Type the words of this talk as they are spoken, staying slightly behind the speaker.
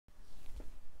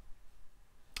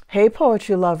Hey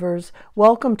poetry lovers,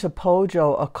 welcome to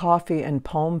Pojo, a coffee and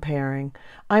poem pairing.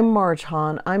 I'm Marj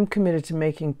Hahne. I'm committed to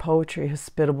making poetry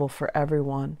hospitable for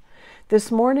everyone.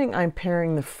 This morning I'm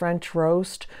pairing the French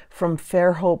roast from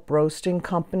Fairhope Roasting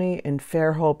Company in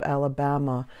Fairhope,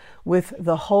 Alabama with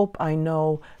The Hope I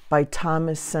Know by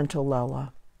Thomas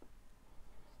Centolella.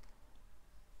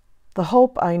 The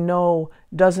hope I know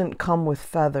doesn't come with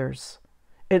feathers.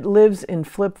 It lives in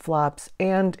flip-flops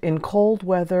and, in cold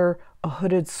weather, a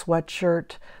hooded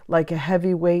sweatshirt, like a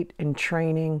heavyweight in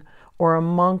training, or a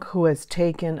monk who has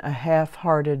taken a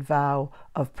half-hearted vow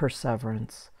of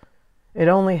perseverance. It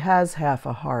only has half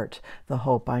a heart, the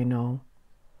hope I know.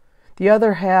 The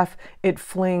other half it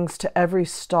flings to every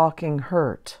stalking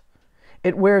hurt.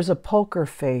 It wears a poker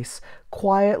face,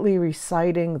 quietly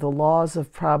reciting the laws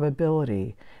of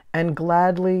probability, and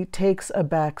gladly takes a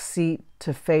back seat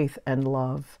to faith and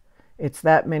love. It's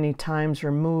that many times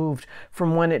removed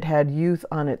from when it had youth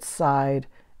on its side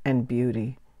and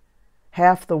beauty.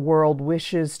 Half the world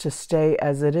wishes to stay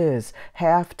as it is,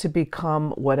 half to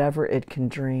become whatever it can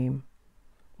dream,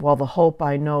 while the hope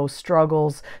I know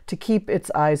struggles to keep its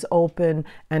eyes open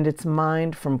and its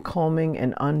mind from combing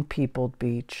an unpeopled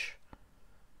beach.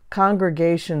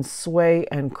 Congregations sway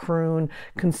and croon,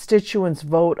 constituents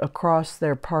vote across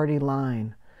their party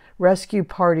line. Rescue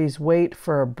parties wait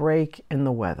for a break in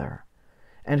the weather.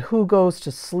 And who goes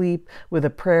to sleep with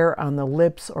a prayer on the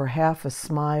lips or half a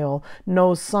smile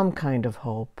knows some kind of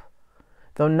hope,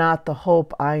 though not the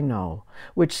hope I know,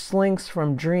 which slinks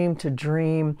from dream to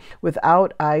dream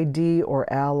without ID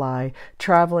or ally,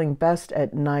 traveling best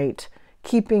at night,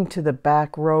 keeping to the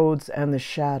back roads and the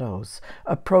shadows,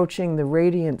 approaching the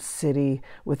radiant city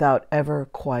without ever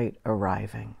quite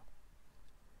arriving.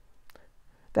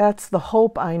 That's The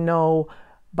Hope I Know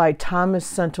by Thomas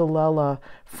Centolella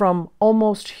from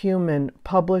Almost Human,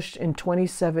 published in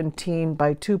 2017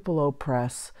 by Tupelo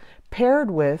Press, paired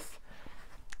with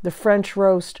the French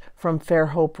roast from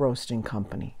Fairhope Roasting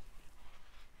Company.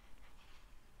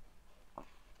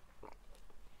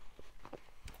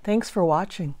 Thanks for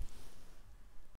watching.